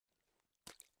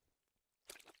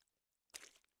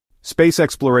Space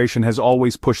exploration has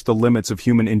always pushed the limits of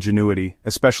human ingenuity,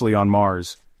 especially on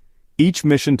Mars. Each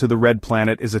mission to the Red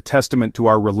Planet is a testament to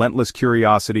our relentless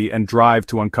curiosity and drive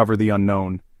to uncover the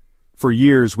unknown. For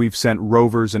years we've sent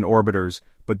rovers and orbiters,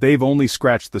 but they've only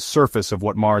scratched the surface of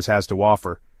what Mars has to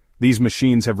offer. These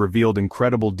machines have revealed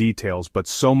incredible details, but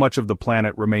so much of the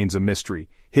planet remains a mystery,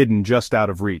 hidden just out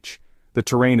of reach. The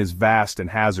terrain is vast and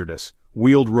hazardous.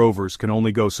 Wheeled rovers can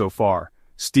only go so far.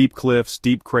 Steep cliffs,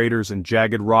 deep craters, and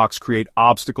jagged rocks create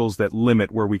obstacles that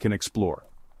limit where we can explore.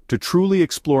 To truly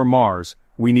explore Mars,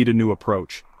 we need a new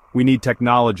approach. We need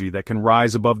technology that can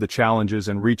rise above the challenges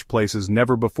and reach places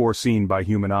never before seen by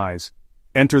human eyes.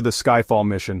 Enter the Skyfall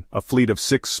mission, a fleet of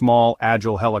 6 small,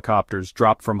 agile helicopters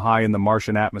dropped from high in the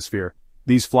Martian atmosphere.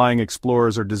 These flying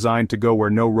explorers are designed to go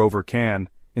where no rover can.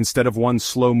 Instead of one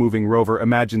slow-moving rover,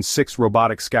 imagine 6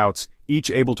 robotic scouts, each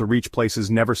able to reach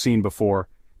places never seen before.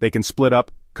 They can split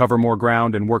up, cover more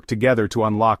ground, and work together to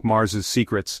unlock Mars's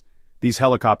secrets. These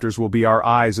helicopters will be our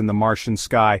eyes in the Martian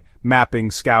sky, mapping,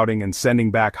 scouting, and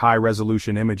sending back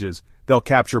high-resolution images. They'll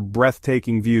capture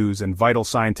breathtaking views and vital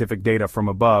scientific data from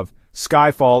above.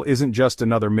 Skyfall isn't just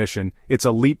another mission, it's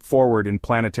a leap forward in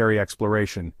planetary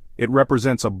exploration. It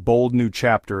represents a bold new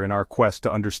chapter in our quest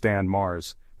to understand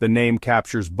Mars. The name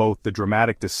captures both the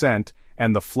dramatic descent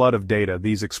and the flood of data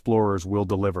these explorers will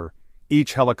deliver.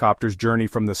 Each helicopter's journey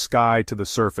from the sky to the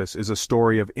surface is a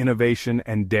story of innovation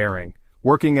and daring.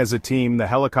 Working as a team, the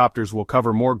helicopters will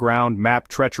cover more ground, map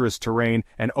treacherous terrain,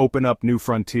 and open up new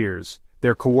frontiers.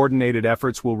 Their coordinated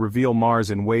efforts will reveal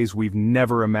Mars in ways we've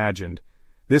never imagined.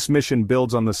 This mission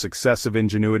builds on the success of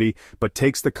Ingenuity, but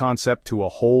takes the concept to a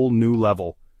whole new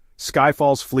level.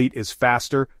 Skyfall's fleet is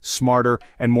faster, smarter,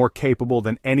 and more capable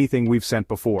than anything we've sent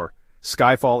before.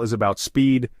 Skyfall is about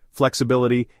speed,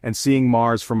 flexibility, and seeing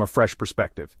Mars from a fresh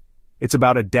perspective. It's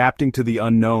about adapting to the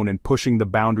unknown and pushing the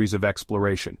boundaries of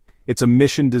exploration. It's a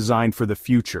mission designed for the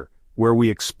future, where we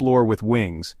explore with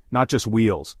wings, not just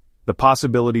wheels. The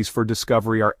possibilities for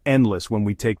discovery are endless when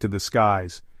we take to the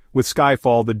skies. With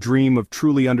Skyfall, the dream of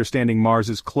truly understanding Mars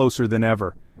is closer than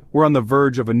ever. We're on the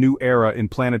verge of a new era in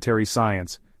planetary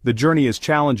science. The journey is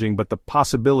challenging, but the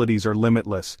possibilities are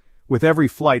limitless. With every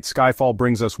flight, Skyfall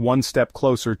brings us one step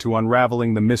closer to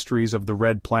unraveling the mysteries of the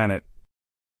Red Planet.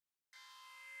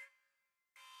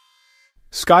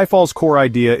 Skyfall's core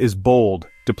idea is bold,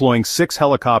 deploying 6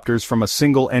 helicopters from a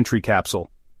single entry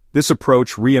capsule. This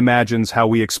approach reimagines how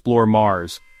we explore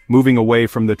Mars, moving away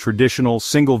from the traditional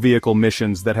single-vehicle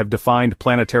missions that have defined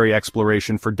planetary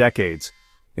exploration for decades.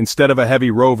 Instead of a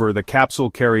heavy rover, the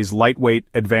capsule carries lightweight,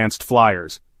 advanced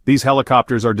flyers. These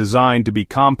helicopters are designed to be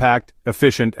compact,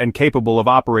 efficient, and capable of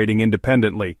operating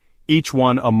independently, each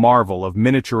one a marvel of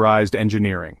miniaturized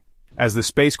engineering. As the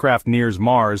spacecraft nears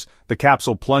Mars, the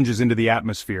capsule plunges into the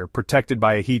atmosphere, protected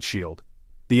by a heat shield.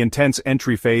 The intense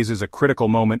entry phase is a critical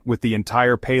moment, with the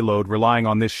entire payload relying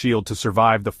on this shield to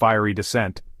survive the fiery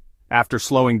descent. After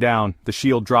slowing down, the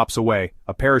shield drops away,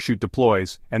 a parachute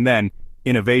deploys, and then,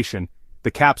 innovation, the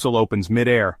capsule opens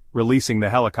mid-air, releasing the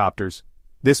helicopters.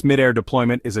 This mid-air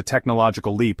deployment is a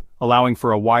technological leap, allowing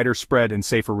for a wider spread and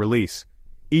safer release.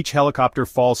 Each helicopter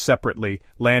falls separately,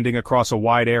 landing across a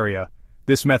wide area.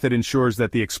 This method ensures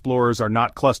that the explorers are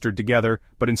not clustered together,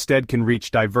 but instead can reach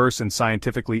diverse and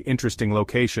scientifically interesting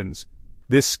locations.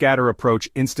 This scatter approach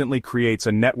instantly creates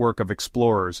a network of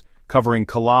explorers, covering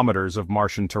kilometers of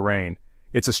Martian terrain.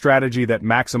 It's a strategy that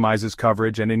maximizes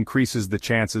coverage and increases the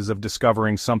chances of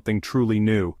discovering something truly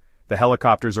new. The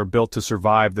helicopters are built to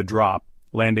survive the drop,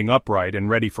 landing upright and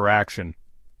ready for action.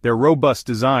 Their robust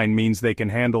design means they can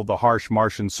handle the harsh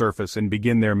Martian surface and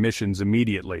begin their missions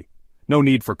immediately. No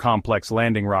need for complex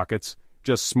landing rockets,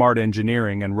 just smart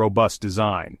engineering and robust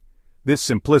design. This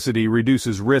simplicity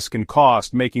reduces risk and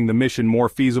cost, making the mission more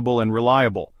feasible and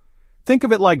reliable. Think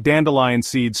of it like dandelion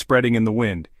seeds spreading in the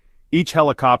wind. Each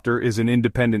helicopter is an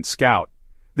independent scout.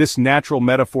 This natural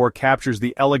metaphor captures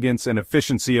the elegance and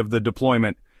efficiency of the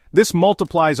deployment. This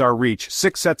multiplies our reach,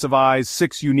 6 sets of eyes,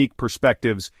 6 unique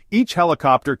perspectives. Each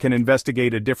helicopter can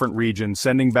investigate a different region,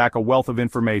 sending back a wealth of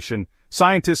information.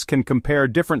 Scientists can compare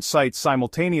different sites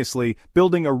simultaneously,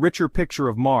 building a richer picture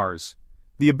of Mars.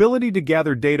 The ability to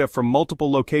gather data from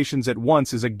multiple locations at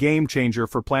once is a game-changer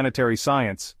for planetary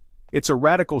science. It's a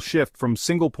radical shift from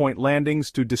single-point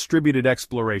landings to distributed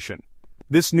exploration.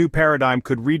 This new paradigm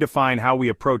could redefine how we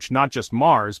approach not just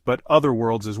Mars, but other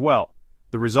worlds as well.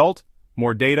 The result?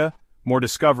 More data, more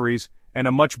discoveries, and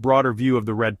a much broader view of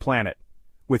the Red Planet.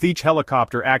 With each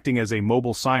helicopter acting as a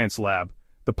mobile science lab,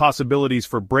 the possibilities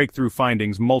for breakthrough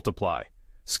findings multiply.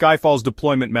 Skyfall's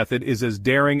deployment method is as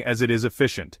daring as it is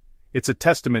efficient. It's a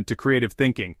testament to creative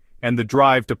thinking, and the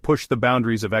drive to push the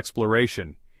boundaries of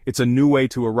exploration. It's a new way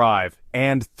to arrive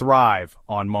and thrive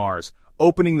on Mars,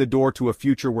 opening the door to a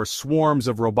future where swarms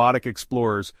of robotic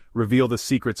explorers reveal the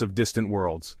secrets of distant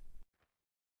worlds.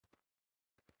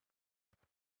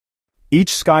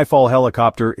 Each Skyfall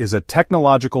helicopter is a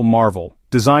technological marvel,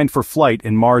 designed for flight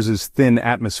in Mars's thin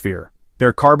atmosphere.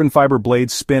 Their carbon fiber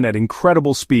blades spin at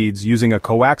incredible speeds using a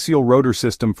coaxial rotor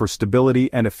system for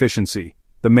stability and efficiency.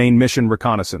 The main mission: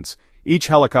 reconnaissance. Each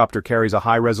helicopter carries a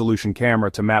high-resolution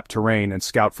camera to map terrain and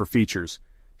scout for features.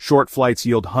 Short flights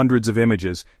yield hundreds of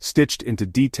images, stitched into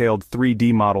detailed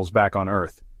 3D models back on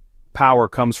Earth. Power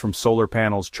comes from solar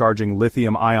panels charging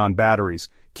lithium-ion batteries,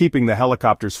 keeping the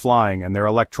helicopters flying and their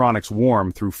electronics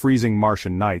warm through freezing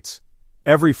Martian nights.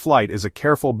 Every flight is a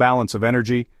careful balance of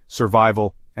energy,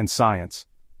 survival, and science.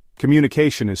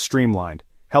 Communication is streamlined.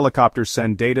 Helicopters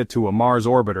send data to a Mars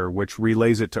orbiter which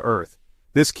relays it to Earth.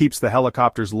 This keeps the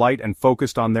helicopters light and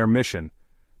focused on their mission.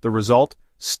 The result?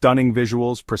 Stunning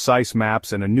visuals, precise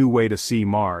maps, and a new way to see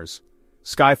Mars.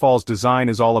 Skyfall's design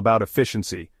is all about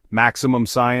efficiency, maximum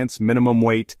science, minimum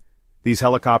weight. These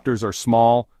helicopters are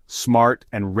small, smart,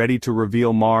 and ready to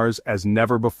reveal Mars as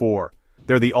never before.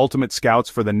 They're the ultimate scouts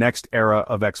for the next era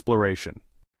of exploration.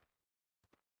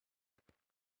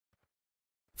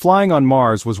 Flying on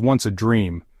Mars was once a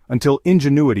dream, until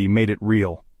Ingenuity made it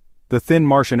real. The thin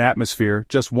Martian atmosphere,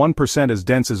 just 1% as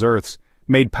dense as Earth's,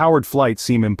 made powered flight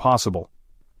seem impossible.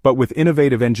 But with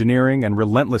innovative engineering and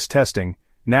relentless testing,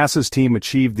 NASA's team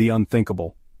achieved the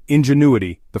unthinkable.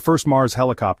 Ingenuity, the first Mars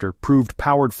helicopter, proved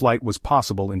powered flight was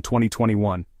possible in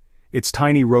 2021. Its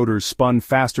tiny rotors spun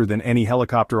faster than any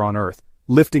helicopter on Earth,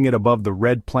 lifting it above the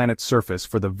red planet's surface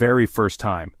for the very first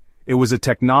time. It was a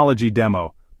technology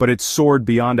demo, but it soared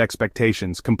beyond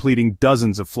expectations, completing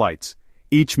dozens of flights.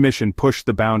 Each mission pushed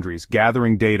the boundaries,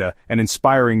 gathering data and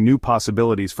inspiring new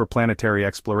possibilities for planetary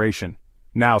exploration.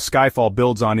 Now Skyfall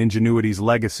builds on Ingenuity's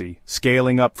legacy,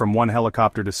 scaling up from 1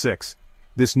 helicopter to 6.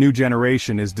 This new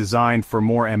generation is designed for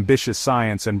more ambitious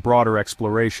science and broader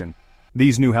exploration.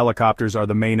 These new helicopters are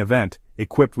the main event,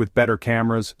 equipped with better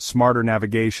cameras, smarter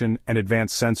navigation, and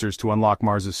advanced sensors to unlock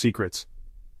Mars's secrets.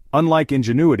 Unlike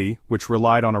Ingenuity, which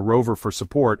relied on a rover for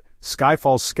support,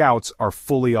 Skyfall's scouts are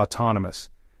fully autonomous.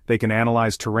 They can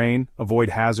analyze terrain, avoid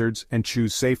hazards, and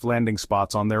choose safe landing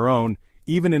spots on their own,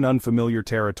 even in unfamiliar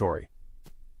territory.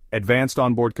 Advanced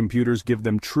onboard computers give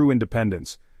them true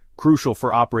independence, crucial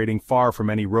for operating far from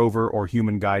any rover or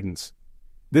human guidance.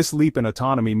 This leap in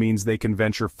autonomy means they can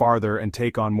venture farther and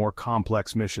take on more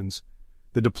complex missions.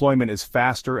 The deployment is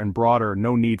faster and broader,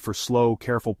 no need for slow,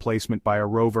 careful placement by a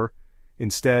rover.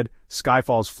 Instead,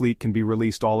 Skyfall's fleet can be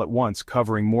released all at once,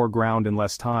 covering more ground in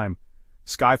less time.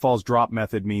 Skyfall's drop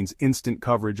method means instant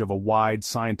coverage of a wide,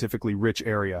 scientifically rich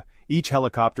area. Each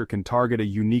helicopter can target a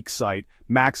unique site,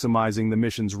 maximizing the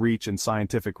mission's reach and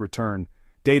scientific return.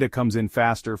 Data comes in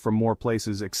faster from more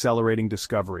places, accelerating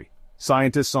discovery.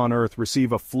 Scientists on Earth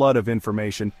receive a flood of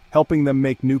information, helping them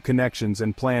make new connections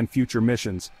and plan future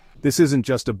missions. This isn't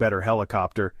just a better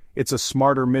helicopter, it's a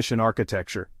smarter mission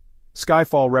architecture.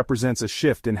 Skyfall represents a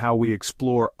shift in how we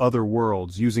explore other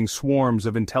worlds using swarms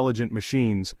of intelligent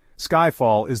machines.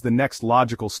 Skyfall is the next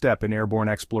logical step in airborne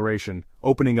exploration,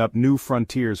 opening up new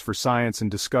frontiers for science and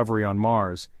discovery on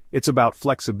Mars. It's about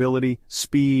flexibility,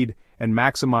 speed, and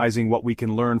maximizing what we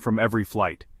can learn from every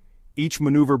flight. Each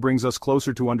maneuver brings us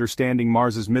closer to understanding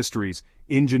Mars's mysteries.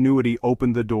 Ingenuity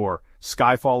opened the door.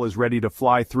 Skyfall is ready to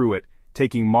fly through it,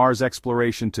 taking Mars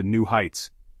exploration to new heights.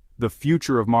 The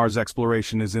future of Mars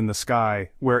exploration is in the sky,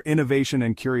 where innovation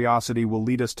and curiosity will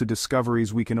lead us to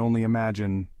discoveries we can only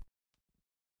imagine.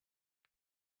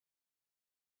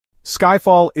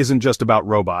 Skyfall isn't just about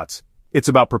robots. It's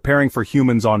about preparing for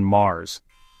humans on Mars.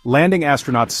 Landing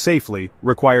astronauts safely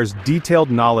requires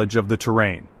detailed knowledge of the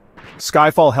terrain.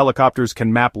 Skyfall helicopters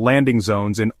can map landing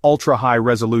zones in ultra-high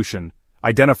resolution,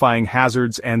 identifying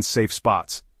hazards and safe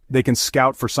spots. They can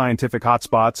scout for scientific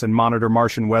hotspots and monitor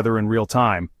Martian weather in real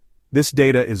time. This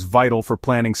data is vital for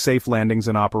planning safe landings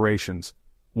and operations.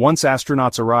 Once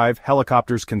astronauts arrive,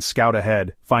 helicopters can scout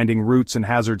ahead, finding routes and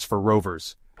hazards for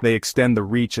rovers. They extend the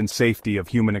reach and safety of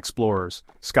human explorers.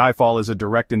 Skyfall is a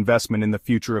direct investment in the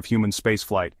future of human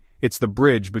spaceflight. It's the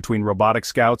bridge between robotic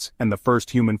scouts and the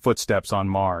first human footsteps on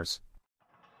Mars.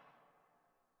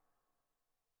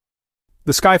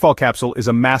 The Skyfall capsule is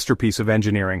a masterpiece of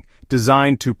engineering,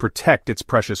 designed to protect its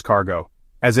precious cargo.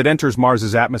 As it enters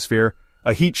Mars's atmosphere,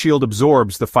 a heat shield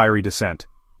absorbs the fiery descent.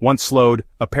 Once slowed,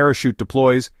 a parachute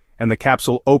deploys, and the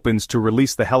capsule opens to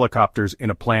release the helicopters in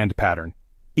a planned pattern.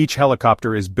 Each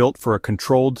helicopter is built for a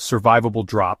controlled, survivable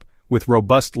drop, with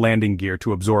robust landing gear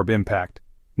to absorb impact.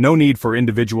 No need for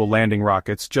individual landing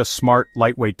rockets, just smart,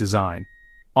 lightweight design.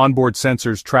 Onboard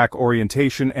sensors track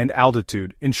orientation and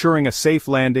altitude, ensuring a safe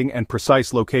landing and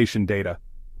precise location data.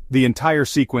 The entire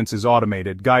sequence is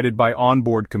automated, guided by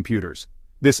onboard computers.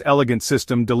 This elegant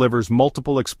system delivers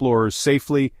multiple explorers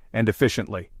safely and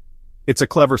efficiently. It's a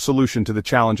clever solution to the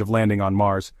challenge of landing on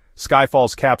Mars.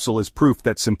 Skyfall's capsule is proof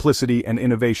that simplicity and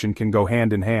innovation can go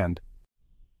hand in hand.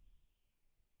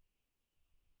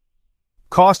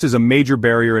 Cost is a major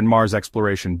barrier in Mars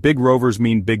exploration. Big rovers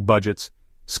mean big budgets.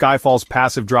 Skyfall's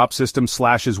passive drop system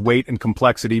slashes weight and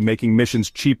complexity, making missions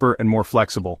cheaper and more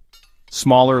flexible.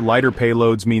 Smaller, lighter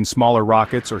payloads mean smaller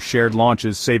rockets or shared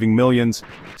launches, saving millions.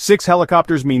 6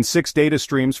 helicopters mean 6 data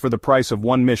streams for the price of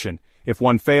 1 mission. If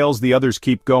one fails, the others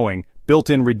keep going.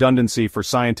 Built-in redundancy for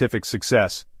scientific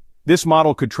success. This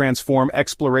model could transform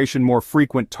exploration more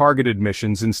frequent targeted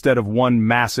missions instead of one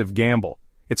massive gamble.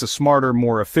 It's a smarter,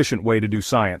 more efficient way to do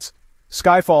science.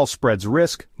 Skyfall spreads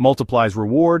risk, multiplies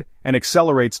reward, and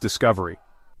accelerates discovery.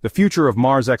 The future of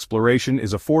Mars exploration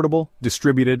is affordable,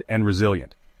 distributed, and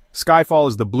resilient. Skyfall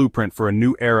is the blueprint for a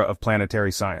new era of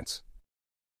planetary science.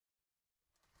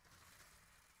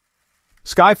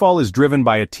 Skyfall is driven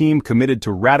by a team committed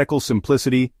to radical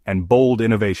simplicity and bold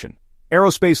innovation.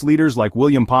 Aerospace leaders like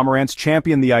William Pomerantz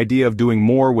champion the idea of doing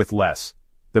more with less.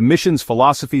 The mission's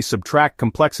philosophy: subtract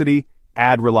complexity,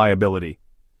 add reliability.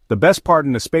 The best part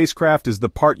in a spacecraft is the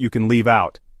part you can leave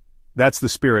out. That's the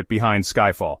spirit behind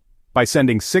Skyfall. By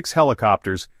sending 6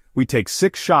 helicopters, we take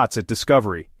 6 shots at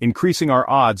discovery, increasing our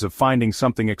odds of finding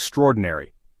something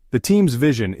extraordinary. The team's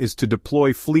vision is to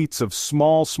deploy fleets of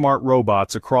small, smart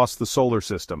robots across the solar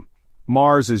system.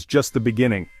 Mars is just the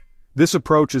beginning. This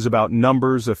approach is about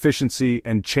numbers, efficiency,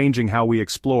 and changing how we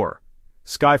explore.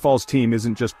 Skyfall's team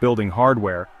isn't just building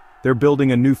hardware, they're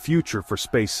building a new future for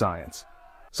space science.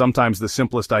 Sometimes the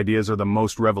simplest ideas are the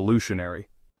most revolutionary.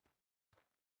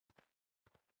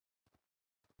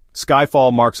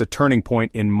 Skyfall marks a turning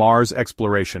point in Mars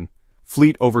exploration.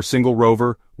 Fleet over single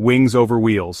rover, wings over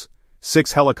wheels.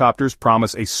 6 helicopters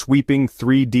promise a sweeping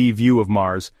 3D view of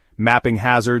Mars, mapping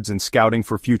hazards and scouting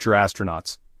for future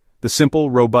astronauts. The simple,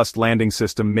 robust landing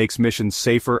system makes missions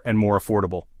safer and more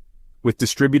affordable. With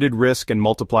distributed risk and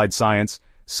multiplied science,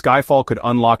 Skyfall could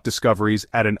unlock discoveries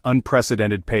at an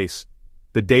unprecedented pace.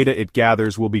 The data it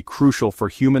gathers will be crucial for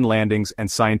human landings and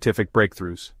scientific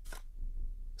breakthroughs.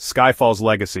 Skyfall's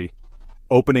legacy: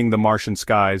 opening the Martian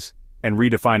skies and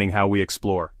redefining how we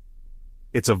explore.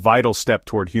 It's a vital step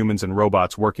toward humans and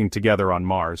robots working together on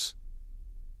Mars.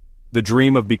 The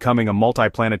dream of becoming a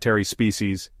multiplanetary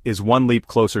species is one leap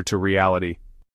closer to reality.